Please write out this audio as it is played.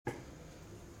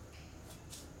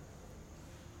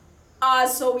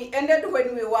So we ended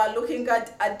when we were looking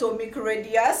at atomic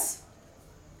radius.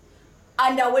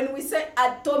 And when we say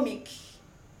atomic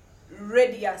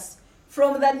radius,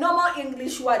 from the normal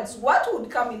English words, what would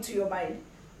come into your mind?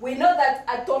 We know that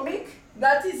atomic,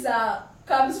 that is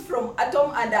comes from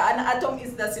atom, and an atom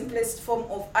is the simplest form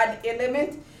of an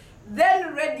element.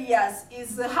 Then radius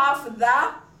is half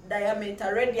the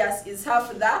diameter. Radius is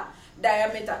half the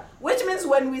diameter, which means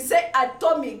when we say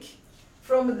atomic,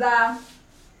 from the,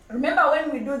 remember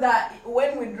when we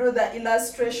drew the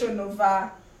illustration of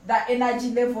the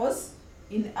energy levels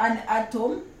in an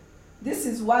atom, this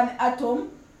is one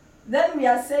atom, then we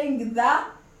are saying the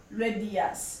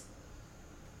radius.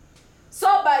 So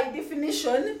by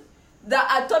definition, the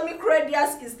atomic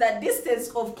radius is the distance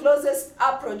of closest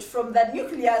approach from the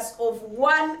nucleus of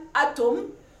one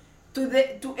atom to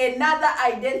another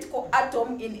identical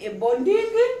atom in a bonding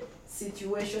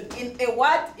situation. In a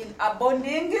what? In a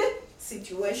bonding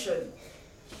situation.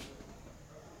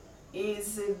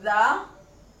 Is the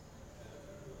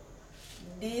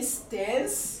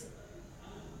distance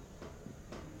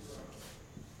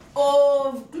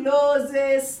of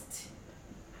closest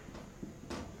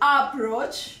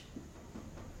approach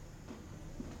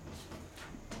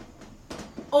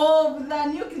of the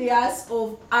nucleus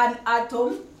of an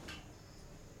atom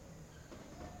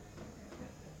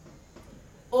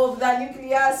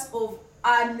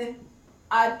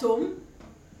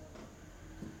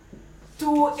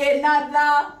to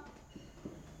another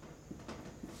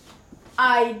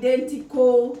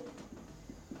identical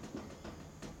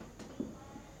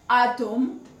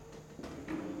atom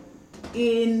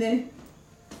in a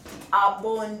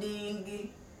bonding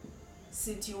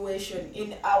situation.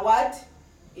 In a what?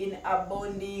 In a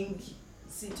bonding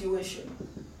situation.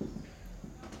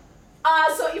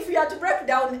 So if we are to break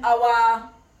down our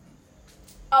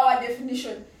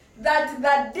definition, that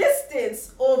the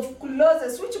distance of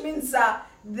closest, which means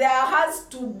there has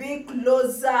to be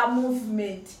closer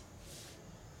movement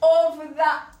of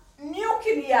the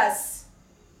nucleus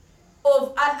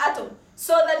of an atom.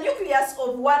 So the nucleus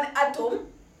of one atom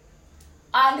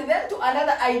and then to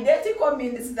another identical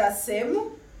means the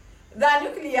same. The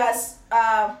nucleus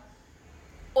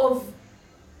of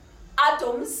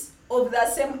atoms of the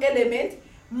same element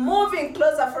moving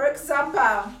closer, for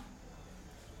example,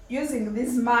 using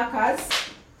these markers,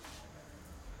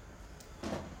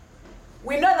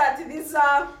 we know that these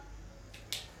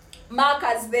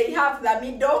markers, they have the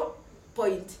middle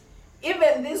point.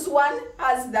 Even this one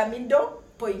has the middle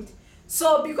point.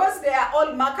 So because they are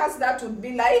all markers, that would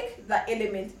be like the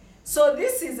element. So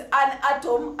this is an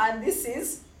atom and this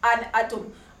is an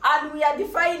atom. And we are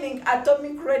defining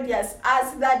atomic radius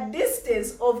as the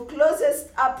distance of closest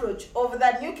approach of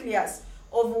the nucleus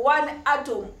of one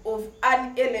atom of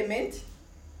an element,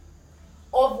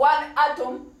 of one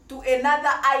atom to another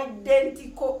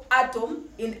identical atom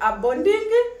in a bonding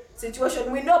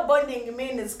situation. We know bonding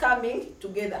means coming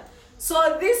together.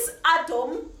 So this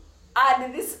atom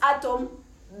and this atom,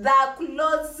 the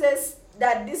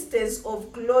distance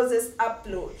of closest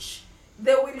approach,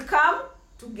 they will come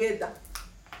together.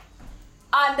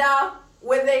 And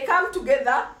when they come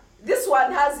together, this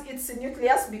one has its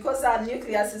nucleus, because our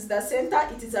nucleus is the center,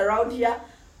 it is around here.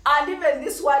 And even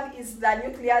this one is the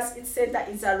nucleus, its center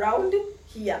is around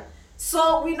here.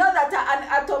 So we know that an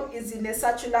atom is in a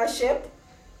circular shape.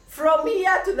 From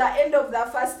here to the end of the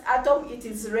first atom, it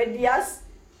is radius.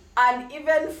 And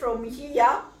even from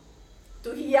here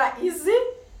to here is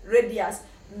radius.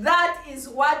 That is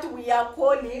what we are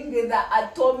calling the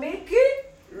atomic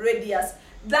radius.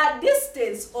 The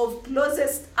distance of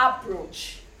closest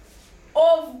approach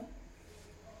of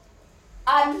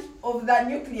the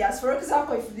nucleus. For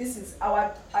example, if this is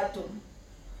our atom,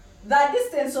 the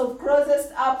distance of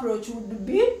closest approach would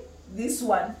be this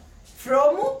one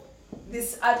from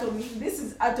this atom. If this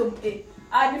is atom A,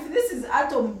 and if this is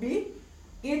atom B,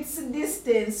 its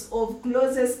distance of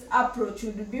closest approach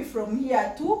would be from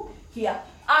here to here.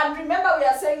 And remember, we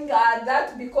are saying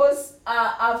that because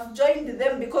I've joined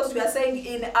them because we are saying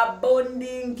in a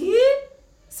bonding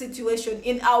situation.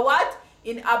 In a what?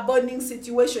 In a bonding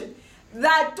situation.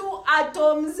 The two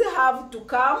atoms have to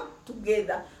come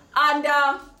together. And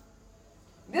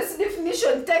this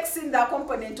definition takes in the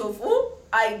component of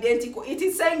identical. It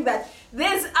is saying that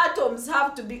these atoms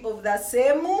have to be of the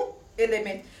same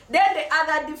element. Then the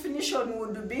other definition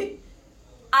would be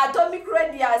atomic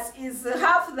radius is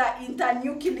half the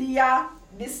internuclear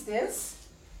distance.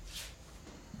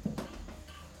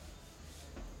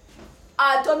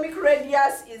 Atomic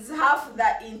radius is half the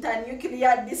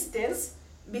internuclear distance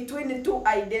between two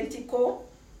identical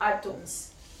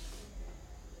atoms.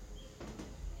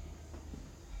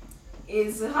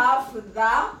 is half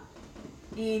the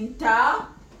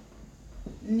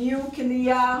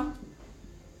internuclear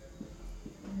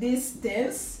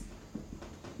distance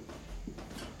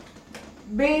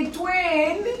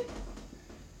between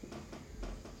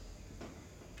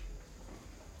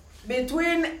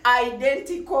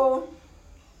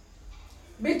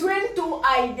two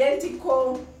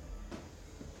identical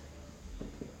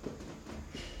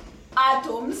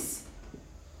atoms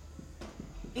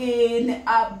in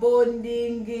a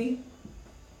bonding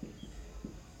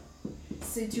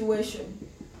situation.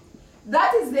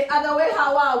 That is the other way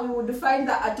how we would find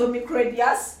the atomic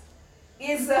radius,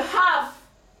 is half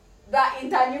the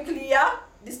internuclear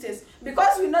distance,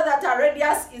 because we know that a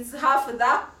radius is half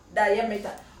the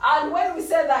diameter. And when we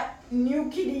say that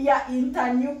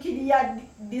internuclear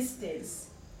distance,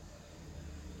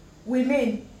 we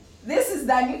mean this is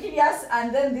the nucleus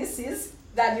and then this is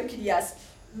the nucleus.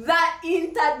 The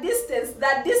interdistance,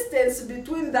 the distance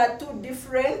between the two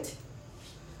different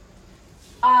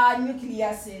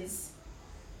nucleuses,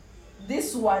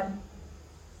 this one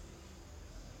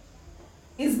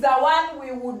is the one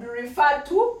we would refer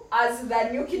to as the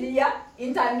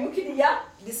internuclear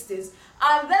distance.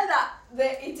 And then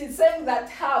it is saying that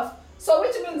half, so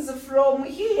which means from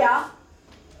here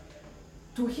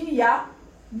to here,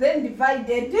 then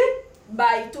divided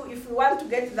by 2 if we want to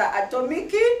get the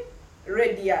atomic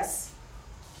radius.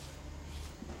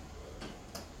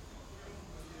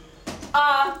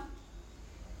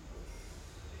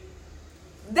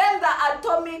 Then the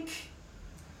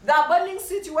bonding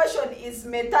situation is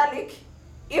metallic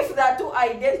if the two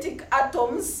identical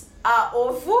atoms are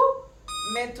of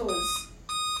metals.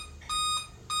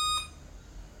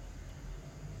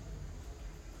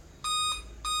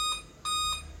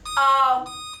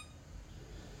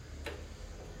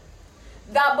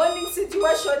 The bonding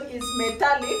situation is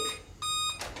metallic